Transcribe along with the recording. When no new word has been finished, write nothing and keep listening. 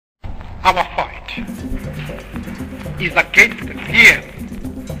Our fight is against real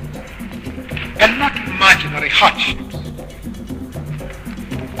and not imaginary hardships,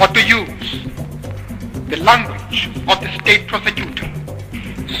 or to use the language of the State Prosecutor,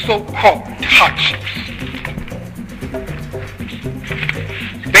 so-called hardships.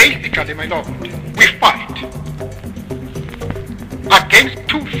 Basically, my lord, we fight against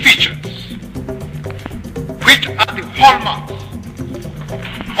two features which are the hallmarks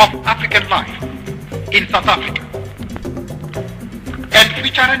of African life in South Africa and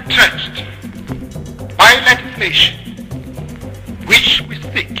which are entrenched by legislation which we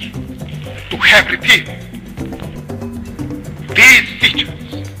seek to have repealed. These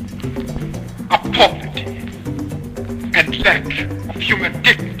features are poverty and lack of human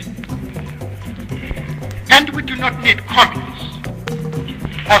dignity. And we do not need communists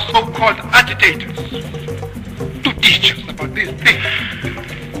or so-called agitators to teach us about these things.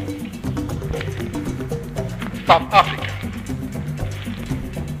 South Africa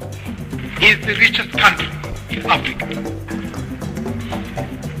is the richest country in Africa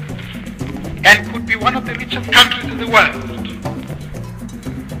and could be one of the richest countries in the world.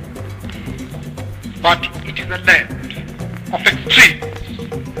 But it is a land of extremes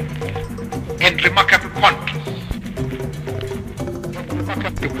and remarkable contrasts.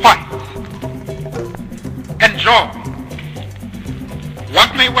 The whites enjoy what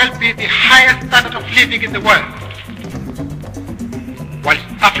may well be the highest standard of living in the world, whilst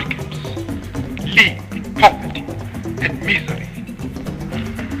Africans live in poverty and misery.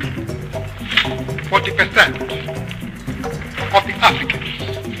 40% of the Africans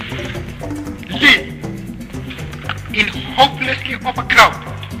live in hopelessly overcrowded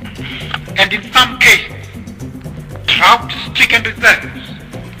and in some cases drought-stricken reserves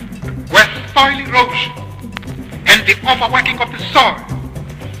where soil erosion and the overworking of the soil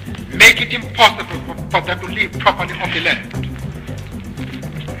make it impossible for them to live properly on the land.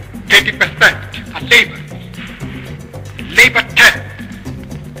 30% are laborers, labor tenants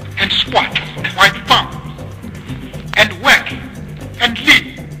and squatters on white farms, and work and live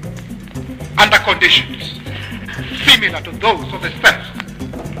under conditions similar to those of the serfs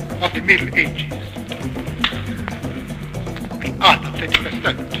of the Middle Ages. The other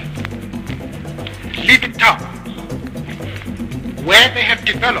 30% live in towns where they have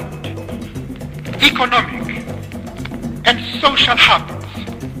developed economic and social habits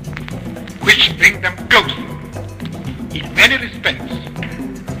which bring them closer, in many respects,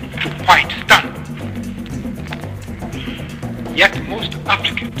 to white standards. Yet most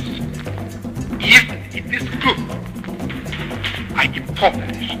Africans, even in this group, are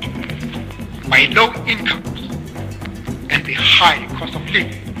impoverished by low incomes and the high cost of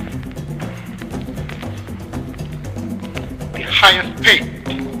living. The highest paid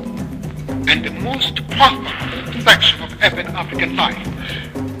and the most prosperous section of urban African life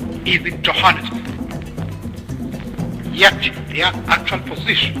is in Johannesburg. Yet their actual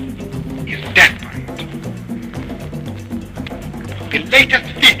position is desperate. The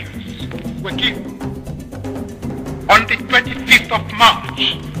latest figures were given on the 25th of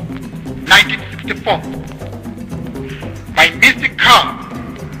March, 1964, by Mr. Carr,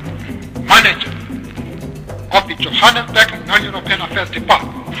 manager of the Johannesburg Non-European Affairs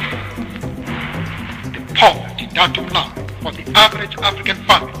Department. The poverty datum line for the average African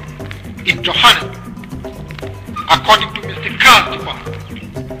family in Johannesburg, according to Mr. Carr's department,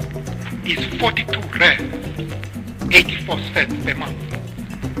 is 42 rand, 84 cents per month.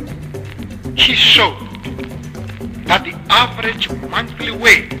 He showed that the average monthly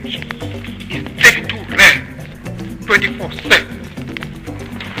wage is 32 rand, 24 cents,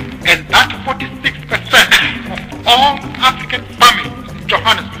 and that 46% of all African families in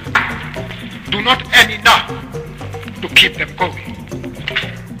Johannesburg do not earn enough to keep them going.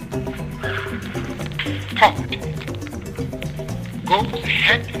 Poverty goes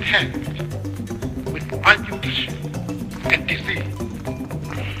hand in hand with malnutrition and disease.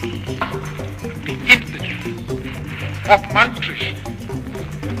 The incidence of malnutrition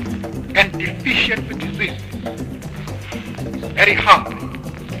and deficiency diseases is very high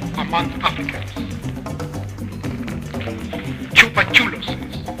among Africans.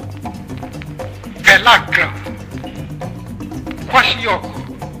 Tuberculosis, pellagra, kwashiorkor,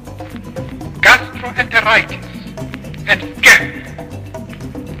 gastroenteritis, and scurvy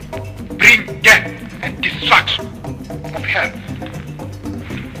bring death and destruction of health.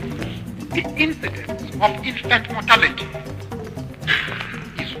 The incidence of infant mortality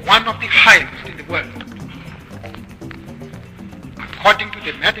is one of the highest in the world. According to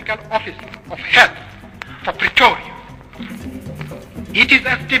the Medical Officer of Health for Pretoria, It is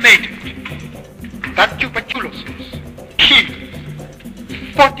estimated that tuberculosis kills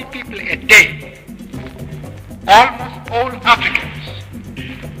 40 people a day, almost all Africans.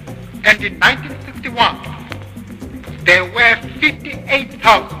 And in 1961, there were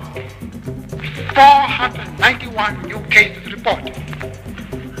 58,491 new cases reported.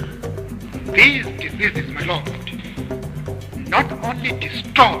 These diseases, my Lord, not only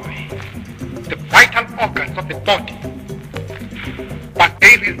destroy the vital organs of the body, but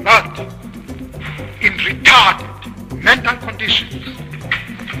they result in retarded mental conditions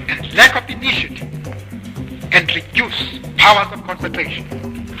and lack of initiative and reduce powers of concentration.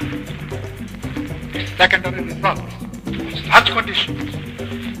 The secondary results of such conditions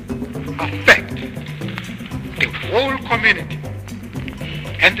affect the whole community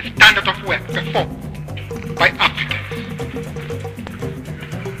and the standard of work performed by Africans.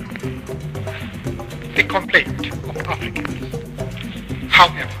 The complaint of Africans,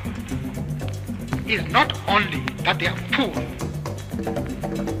 however, is not only that they are poor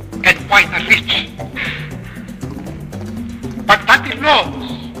and white are rich, but that the laws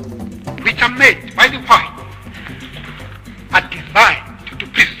which are made by the white are designed to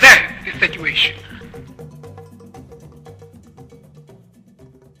preserve the situation.